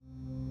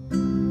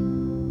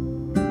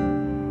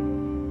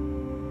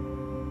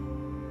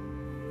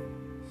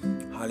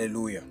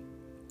Hallelujah.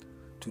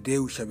 Today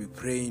we shall be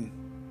praying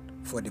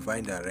for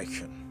divine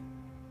direction.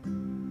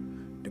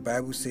 The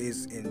Bible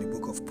says in the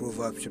book of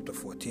Proverbs chapter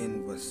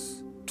 14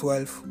 verse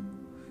 12,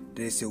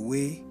 there is a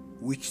way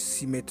which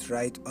seemeth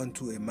right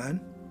unto a man,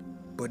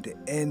 but the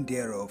end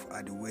thereof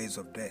are the ways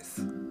of death.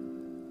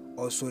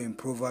 Also in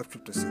Proverbs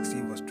chapter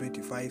 16 verse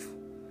 25,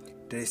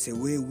 there is a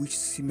way which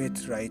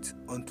seemeth right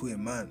unto a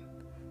man,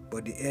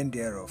 but the end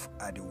thereof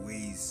are the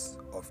ways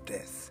of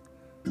death.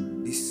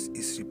 This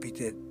is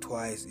repeated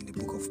twice in the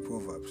book of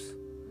Proverbs.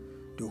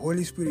 The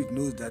Holy Spirit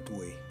knows that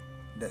way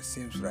that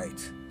seems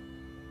right,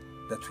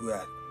 that we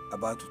are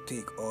about to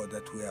take or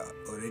that we are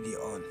already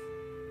on.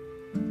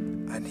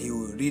 And He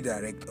will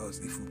redirect us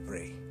if we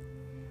pray.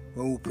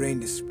 When we pray in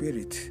the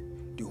Spirit,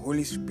 the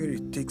Holy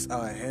Spirit takes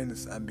our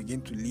hands and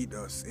begins to lead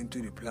us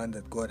into the plan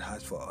that God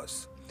has for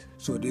us.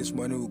 So this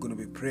morning we're going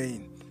to be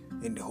praying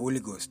in the Holy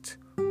Ghost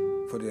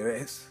for the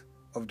rest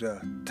of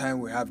the time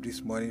we have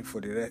this morning.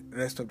 For the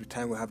rest of the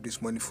time we have this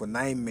morning, for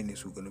 9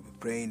 minutes, we're going to be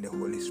praying the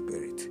Holy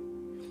Spirit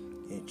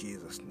in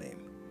Jesus'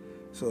 name.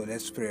 So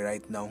let's pray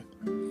right now,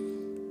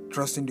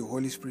 trusting the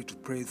Holy Spirit to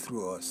pray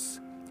through us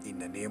in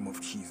the name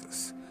of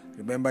Jesus.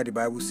 Remember, the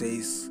Bible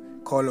says,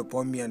 call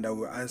upon me and I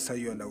will answer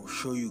you, and I will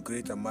show you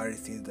great and mighty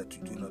things that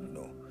you do not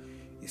know.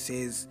 It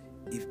says,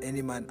 if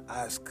any man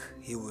ask,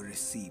 he will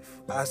receive.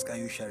 Ask and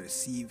you shall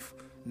receive.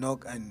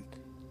 Knock and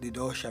the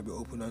door shall be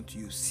opened unto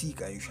you. Seek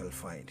and you shall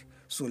find.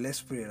 So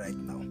let's pray right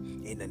now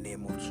in the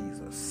name of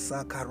Jesus.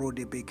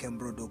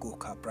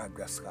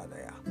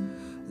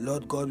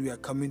 Lord God, we are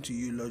coming to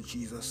you, Lord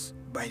Jesus,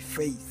 by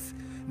faith,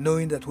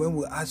 knowing that when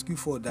we ask you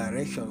for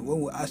direction,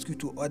 when we ask you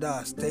to order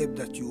our steps,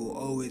 that you will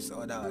always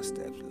order our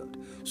steps, Lord.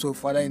 So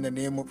Father, in the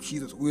name of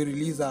Jesus, we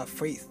release our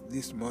faith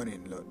this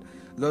morning, Lord.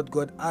 Lord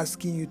God,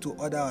 asking you to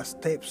order our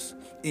steps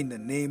in the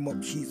name of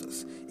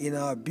Jesus, in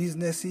our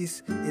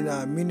businesses, in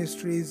our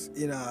ministries,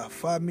 in our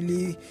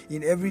family,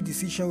 in every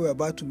decision we're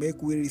about to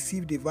make, we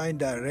receive divine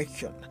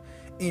direction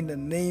in the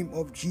name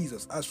of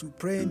Jesus. As we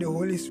pray in the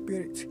Holy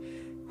Spirit,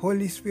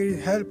 Holy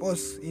Spirit, help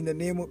us in the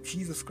name of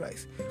Jesus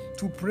Christ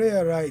to pray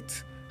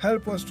right.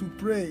 Help us to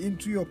pray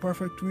into your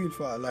perfect will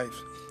for our lives.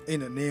 In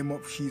the name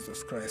of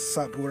Jesus Christ.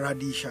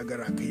 Saburadi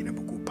shagarakina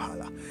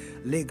bukupala.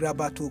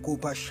 Legrabato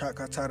kupa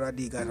shakatara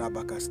diga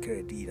rabakas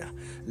kredida.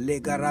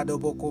 Legarado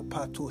boko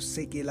pato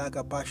seki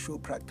laga pasho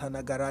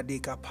pratana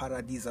garadika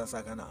paradiza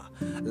zagana.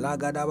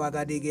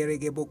 Lagadabaga de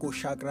gerege boko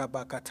shagra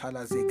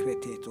bakatala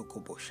zekrete to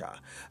kubosha.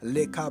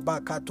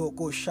 Lekabakato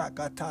ko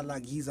shakatala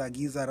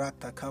giza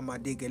rakta kama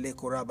degele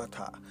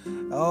korabata.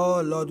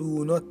 Oh Lord, we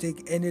will not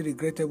take any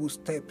regrettable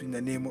step in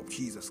the name of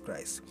Jesus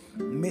Christ.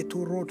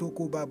 Metoroto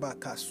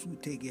kubabaka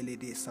sute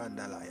de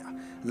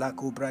sandalaya la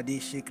cobra de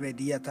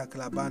shekredia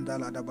taklabanda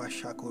la da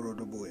bashakoro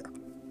doboya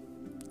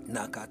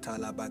nakata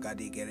la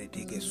bagadi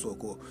geretike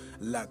soko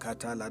la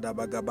kata la da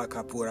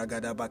bagabaka pura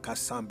gada baka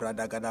sambra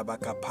da gada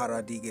baka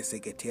paradige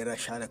seketera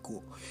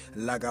shanaku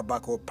la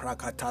gabako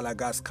prakata la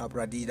gas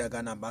kabradida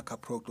gana baka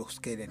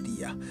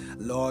protoskeredia.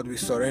 Lord, we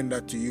surrender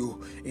to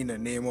you in the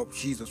name of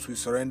Jesus. We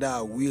surrender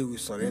our will, we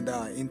surrender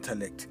our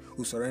intellect,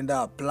 we surrender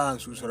our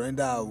plans, we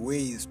surrender our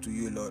ways to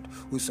you, Lord.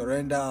 We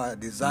surrender our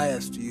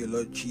desires to you,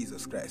 Lord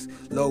Jesus Christ.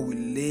 Lord, we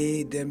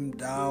lay them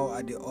down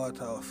at the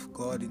altar of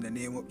God in the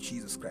name of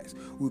Jesus Christ.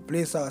 We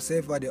place ourselves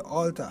at the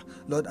altar,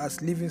 Lord,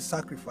 as living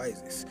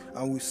sacrifices,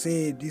 and we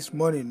say this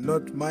morning,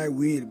 not my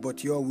will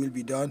but your will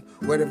be done.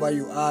 Wherever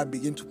you are,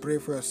 begin to pray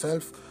for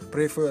yourself.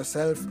 Pray for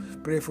yourself.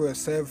 Pray for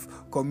yourself.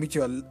 Commit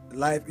your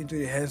life into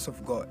the hands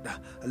of God.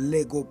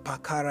 Lego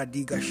pakara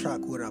diga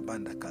shakura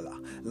bandakala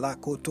la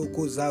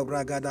kotoko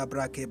zabragada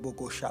brake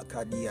boko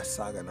shakadia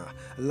sagana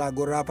la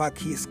gorapa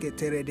kiske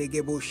tere de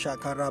gebo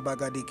shakaraba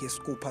de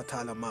kesko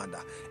patala manda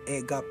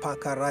ega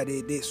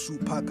pakarade de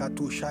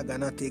supakato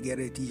shagana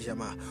tegereti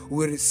jama.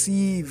 We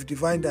receive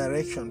divine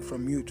direction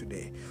from you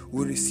today.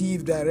 We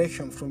receive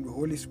direction from the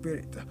Holy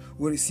Spirit.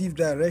 We receive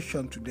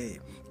direction today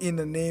in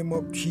the name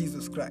of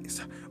Jesus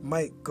Christ.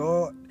 My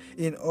God,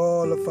 in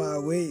all of our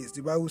ways,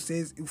 the Bible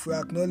says, if we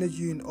acknowledge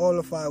you in all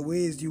of our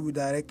ways, you will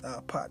direct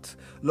our paths.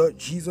 Lord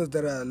Jesus,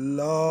 there are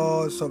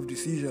lots of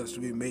decisions to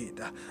be made.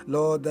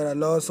 Lord, there are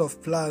lots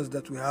of plans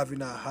that we have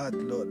in our heart,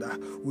 Lord.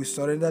 We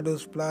surrender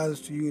those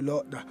plans to you,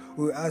 Lord.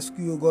 We ask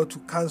you, God, to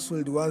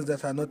cancel the ones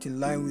that are not in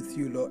line with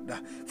you, Lord.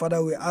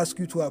 Father, we ask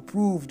you to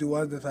approve the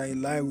ones that are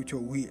in line with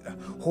your will.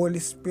 Holy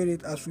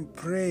Spirit, as we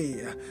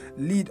pray,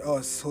 lead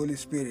us, Holy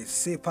Spirit.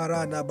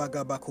 Separana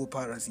bagabako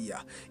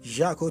parazia.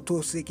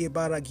 Jakoto seke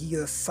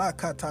baragia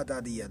sakata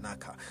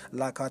dadianaka.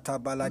 Lakata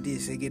balade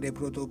segede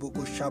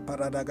protoboko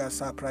shaparadaga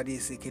saprade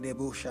sekede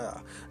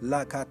bosha.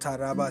 Lakata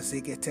raba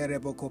seketere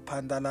boko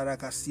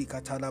pandalaraka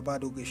sikata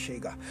labado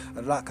geshega.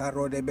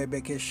 Lakarode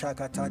bebeke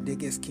shakata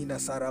degeskina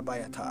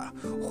sarabayata.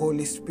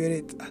 Holy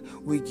Spirit,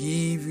 we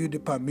give you the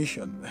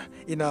permission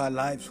in our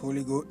lives,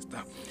 Holy Ghost,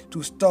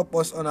 to stop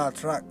us on our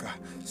track.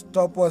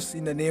 Stop us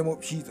in the name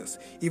of Jesus.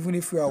 Even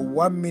if we are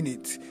 1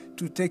 minute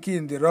to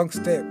taking the wrong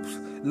steps.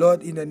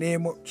 Lord, in the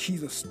name of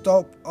Jesus,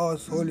 stop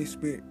us, Holy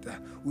Spirit.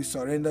 We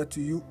surrender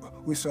to you.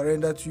 We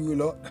surrender to you,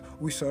 Lord.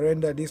 We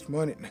surrender this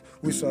morning.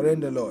 We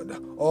surrender, Lord.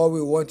 All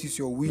we want is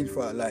your will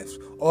for our lives.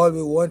 All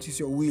we want is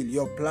your will,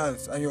 your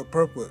plans, and your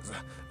purpose.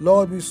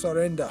 Lord, we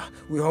surrender.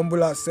 We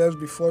humble ourselves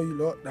before you,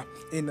 Lord,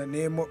 in the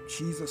name of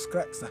Jesus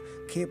Christ.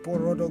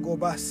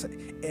 Keporodogobas,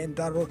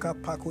 Endaroka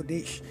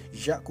Pakodesh,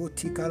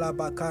 Jacoticala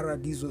Bakara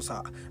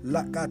Dizosa,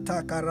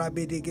 Lakataka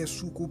Rabedege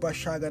Sukuba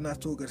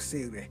Shaganatoger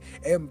Segre,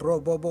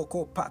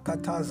 Embroboboko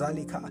Pakata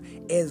Zalika,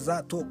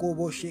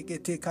 Ezatokobo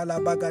Shekete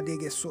Kalabaga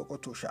Dege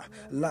Sokotosha,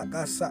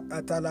 Lakasa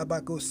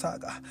Atalabako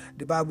Saga.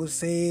 The Bible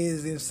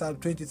says in Psalm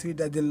 23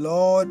 that the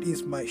Lord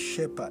is my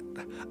shepherd,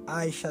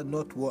 I shall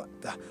not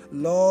want.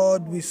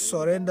 Lord, we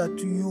surrender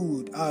to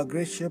you, our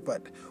great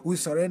shepherd. We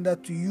surrender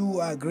to you,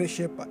 our great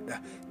shepherd.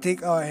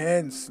 Take our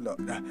hands,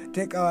 Lord.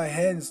 Take our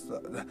hands,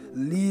 Lord.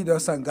 Lead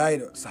us and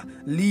guide us.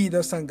 Lead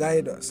us and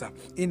guide us.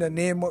 In the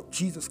name of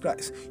Jesus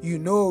Christ. You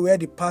know where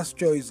the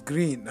pasture is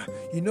green.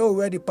 You know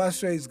where the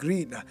pasture is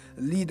green.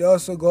 Lead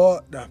us, O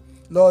God,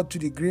 Lord, to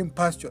the green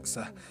pastures.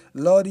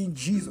 Lord, in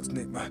Jesus'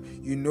 name,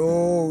 you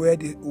know where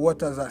the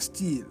waters are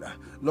still.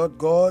 Lord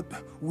God,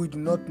 we do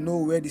not know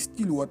where the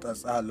still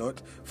waters are,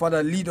 Lord.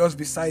 Father, lead us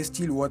beside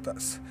still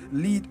waters.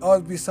 Lead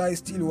us beside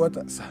still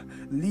waters.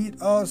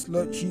 Lead us,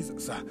 Lord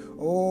Jesus.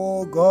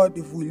 Oh God,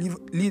 if we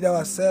lead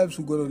ourselves,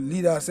 we're going to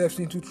lead ourselves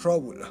into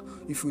trouble.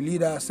 If we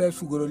lead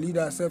ourselves, we're going to lead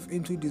ourselves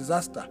into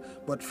disaster.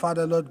 But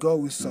Father, Lord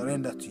God, we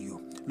surrender to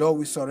you. Lord,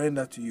 we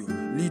surrender to you.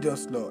 Lead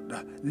us, Lord.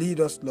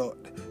 Lead us, Lord.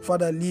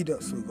 Father, lead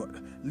us, oh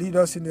God. Lead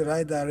us in the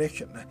right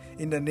direction.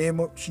 In the name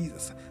of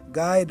Jesus.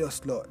 Guide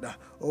us, Lord.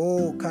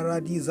 Oh,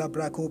 Karadiza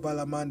Brako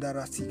Balamanda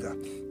Rasika.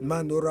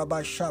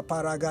 Mandorabasha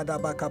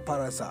Paragada Baka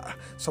Parasa.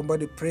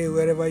 Somebody pray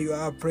wherever you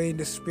are. Pray in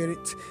the Spirit.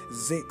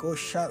 Zeko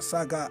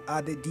Shasaga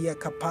Adedia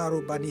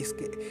Kaparo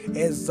Baniske.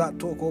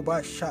 Ezatoko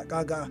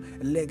Bashakaga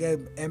Lege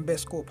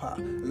Embeskopa.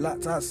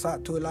 Lata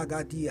Sato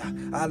Lagadia.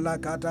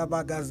 Alagada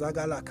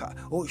Bagazagalaka.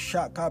 Oh,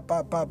 Shaka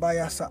Papa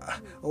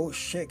Bayasa. Oh,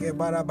 Sheke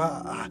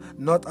Baraba.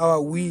 Not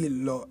our will,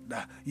 Lord.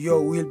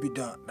 Your will be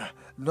done.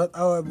 Not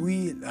our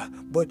will,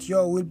 but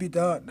your will be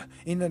done.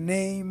 In the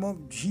name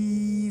of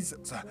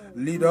Jesus.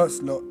 Lead us,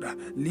 Lord.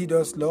 Lead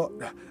us,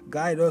 Lord.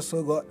 Guide us,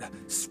 O God.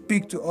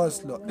 Speak to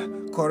us,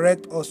 Lord.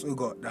 Correct us, O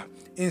God.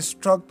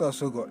 Instruct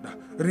us, O God.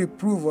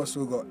 Reprove us,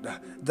 O God.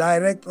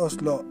 Direct us,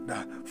 Lord.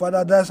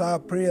 Father, that's our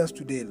prayers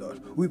today,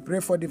 Lord. We pray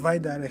for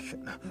divine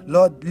direction.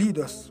 Lord, lead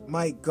us,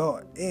 my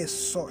God.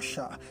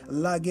 Esosha,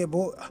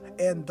 Lagebo,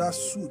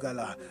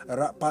 Endasugala,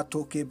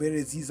 Rapatoke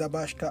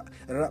Berezizabashka,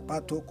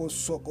 Rapatoko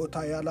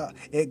Sokotayala,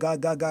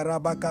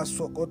 Egagagarabaka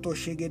Sokoto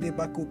Shegede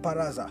Baku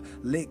Paraza,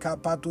 Leka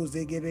Pato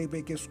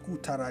Zegerebeke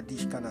Skutara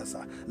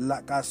Dishkanasa,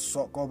 Laka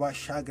Sokoba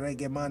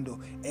Shagregemando,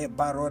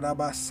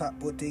 Ebarodaba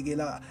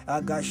Sapotegela,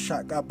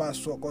 Agashakaba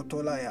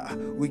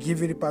Sokotolaya. We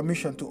give you the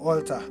permission to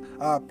alter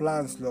our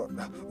plans, Lord.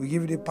 We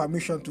give you the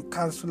permission to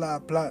cancel our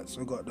plans,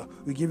 oh God.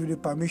 We give you the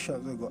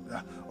permission, oh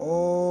God.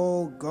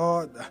 Oh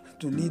God,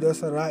 to lead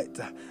us right.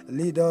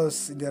 Lead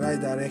us in the right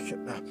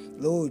direction.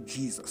 Lord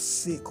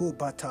Jesus, Seko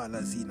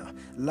Patala Zina,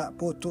 La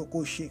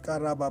Potoko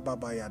Shekaraba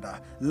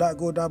Babayada, La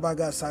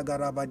Godabaga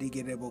Sagaraba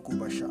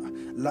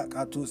Digerebokubasha, La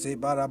Katuse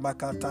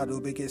Barabakata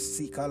Dobeke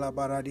Sikala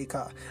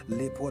Baradika,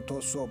 Le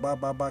Potoso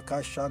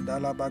Bababaka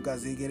Shandala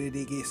Bagazigere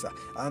de Gesa,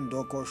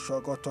 Andoko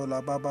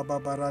Shokotola Baba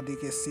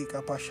Baradike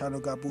Sika Pashano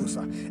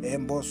Gabusa,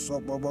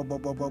 Emboso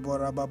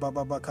Bobobobobora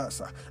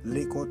Bababakasa,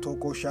 Le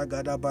Kotoko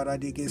Shagada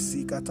Baradike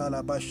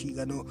Sikatala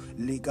Bashigano,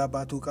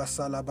 Ligabatuka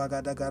Sala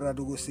Bagada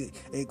Garaduguse,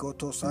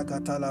 Egoto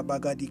Sakatala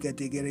Bagadika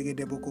Degerege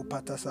de Boko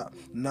Patasa,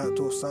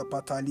 Nato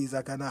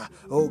Sapataliza Kana.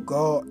 Oh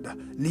God,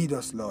 lead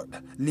us, Lord.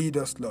 Lead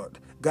us, Lord.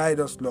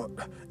 Guide us,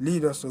 Lord.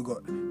 Lead us, oh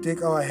God.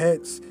 Take our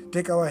heads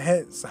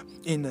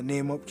in the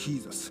name of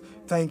Jesus.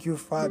 Thank you,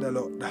 Father,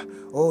 Lord.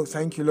 Oh,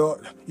 thank you,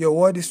 Lord. Your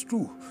word is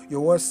true.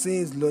 Your word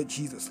says, Lord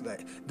Jesus,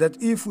 that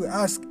if we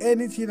ask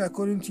anything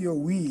according to your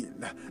will,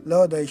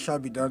 Lord, it shall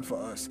be done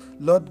for us.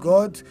 Lord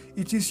God,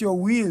 it is your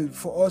will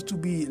for us to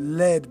be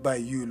led by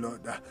you,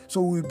 Lord.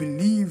 So we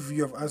believe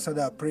you have answered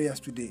our prayers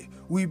today.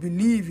 We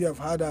believe you have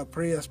heard our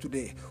prayers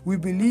today. We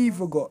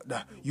believe, oh God,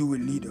 that you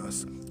will lead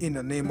us in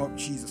the name of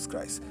Jesus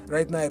Christ.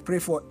 Right now, I pray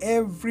for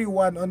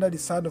everyone under the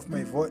sound of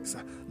my voice.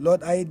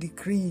 Lord, I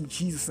decree in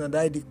Jesus and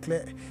I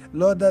declare,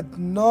 Lord, that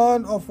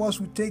none of us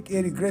will take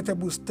a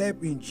regrettable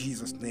step in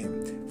Jesus'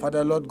 name.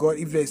 Father, Lord God,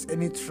 if there is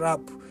any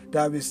trap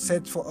that will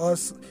set for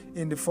us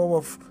in the form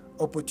of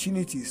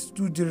opportunities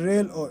to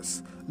derail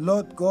us,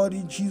 Lord God,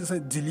 in Jesus,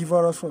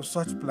 deliver us from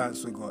such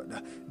plans, oh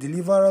God.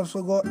 Deliver us,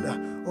 oh God.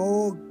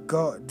 Oh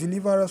God,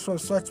 deliver us from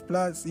such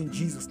plans in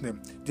Jesus' name.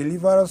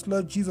 Deliver us,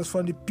 Lord Jesus,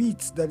 from the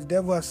pits that the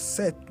devil has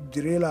set to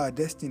derail our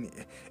destiny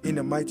in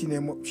the mighty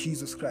name of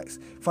Jesus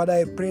Christ. Father,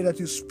 I pray that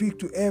you speak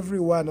to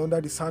everyone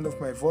under the sound of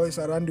my voice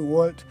around the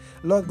world.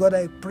 Lord God,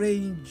 I pray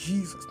in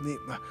Jesus' name.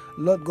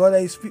 Lord God,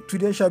 I speak.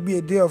 Today shall be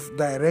a day of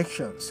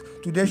directions.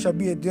 Today shall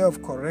be a day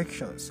of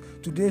corrections.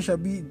 Today shall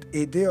be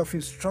a day of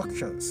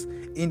instructions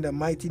in the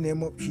mighty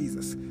name of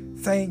Jesus.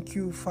 Thank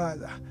you,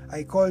 Father.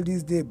 I call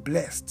this day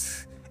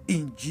blessed.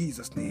 In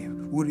Jesus'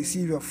 name, we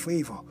receive your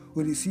favor.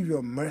 We receive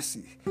your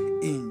mercy.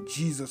 In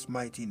Jesus'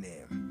 mighty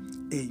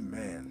name.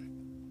 Amen.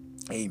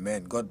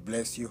 Amen. God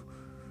bless you.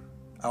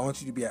 I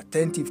want you to be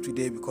attentive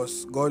today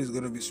because God is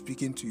going to be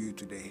speaking to you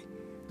today.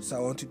 So I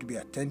want you to be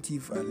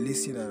attentive and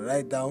listen and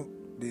write down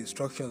the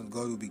instructions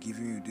God will be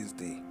giving you this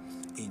day.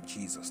 In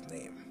Jesus'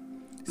 name.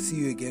 See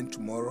you again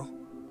tomorrow.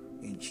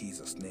 In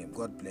Jesus' name.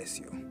 God bless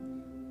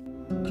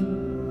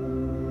you.